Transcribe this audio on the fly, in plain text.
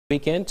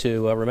Weekend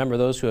to remember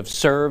those who have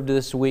served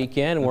this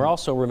weekend, and we're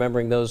also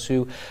remembering those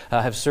who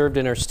have served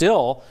and are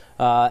still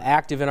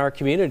active in our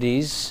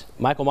communities.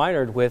 Michael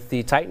Meinard with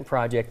the Titan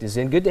Project is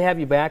in. Good to have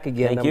you back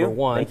again, number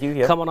one. Thank you.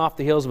 Yep. Coming off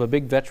the heels of a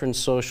big veterans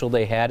social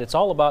they had. It's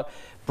all about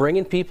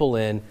bringing people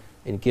in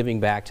and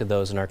giving back to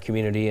those in our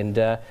community.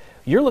 And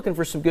you're looking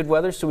for some good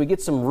weather, so we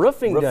get some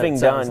roofing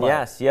done. Like.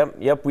 Yes.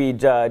 Yep. We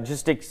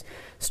just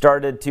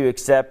started to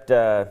accept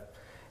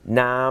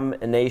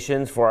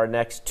nominations for our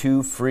next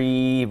 2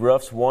 free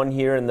roofs, one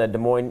here in the Des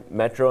Moines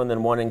Metro and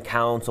then one in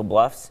Council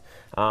Bluffs.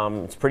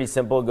 It's pretty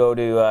simple. Go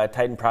to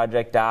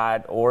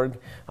titanproject.org.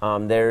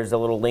 There's a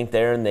little link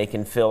there and they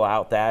can fill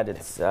out that.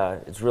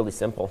 It's really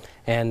simple.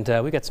 And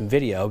we got some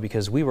video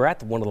because we were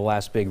at one of the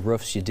last big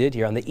roofs you did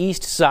here on the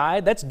east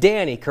side. That's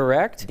Danny,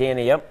 correct?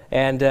 Danny, yep.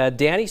 And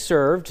Danny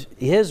served.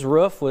 His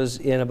roof was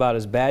in about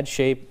as bad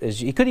shape as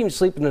he couldn't even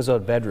sleep in his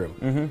own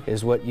bedroom,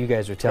 is what you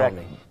guys are telling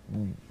me.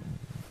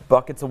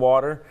 Buckets of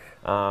water,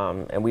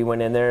 and we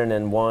went in there, and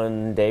then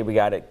one day we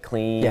got it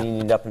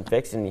cleaned up and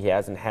fixed, and he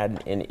hasn't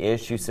had an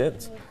issue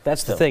since.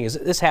 That's the thing, is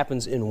this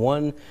happens in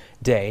one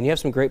day, and you have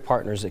some great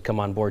partners that come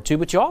on board too,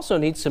 but you also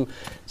need some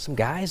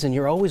guys, and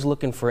you're always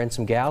looking for, and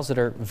some gals that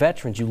are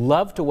veterans. You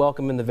love to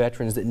welcome in the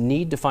veterans that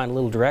need to find a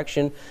little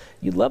direction.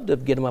 You'd love to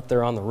get them up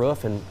there on the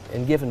roof and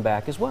giving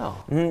back as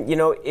well. You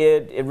know,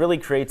 it really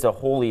creates a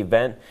whole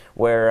event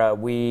where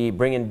we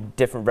bring in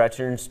different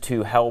veterans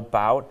to help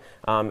out,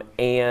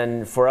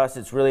 and for us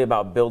it's really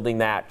about building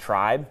that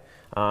tribe.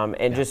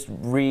 Just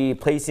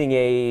replacing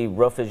a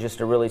roof is just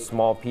a really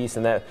small piece,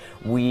 and that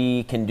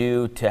we can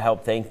do to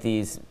help thank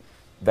these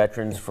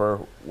veterans for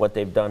what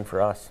they've done for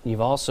us.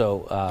 You've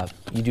also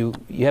you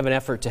have an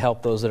effort to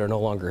help those that are no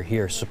longer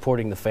here,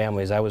 supporting the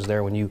families. I was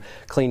there when you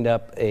cleaned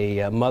up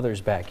a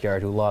mother's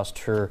backyard who lost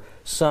her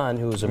son,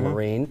 who was a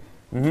Marine.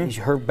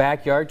 Her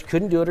backyard,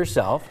 couldn't do it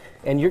herself,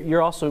 and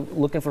you're also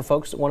looking for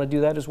folks that want to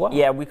do that as well.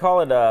 Yeah, we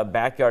call it a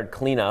backyard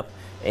cleanup,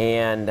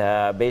 and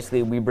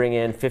basically we bring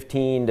in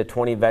 15 to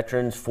 20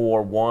 veterans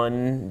for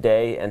one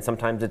day, and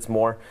sometimes it's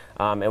more,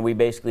 and we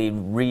basically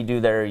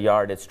redo their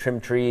yard. It's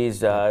trim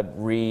trees,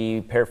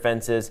 repair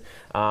fences,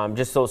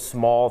 just those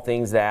small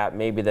things that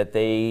maybe that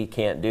they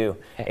can't do,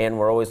 and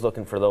we're always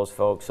looking for those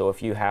folks. So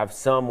if you have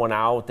someone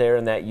out there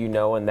and that you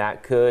know and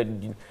that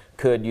could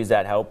use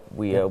that help,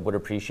 we would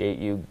appreciate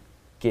you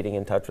getting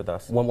in touch with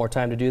us. One more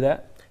time to do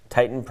that?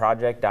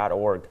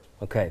 titanproject.org.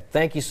 Okay.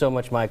 Thank you so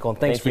much, Michael, and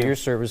thanks for your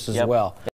service as well.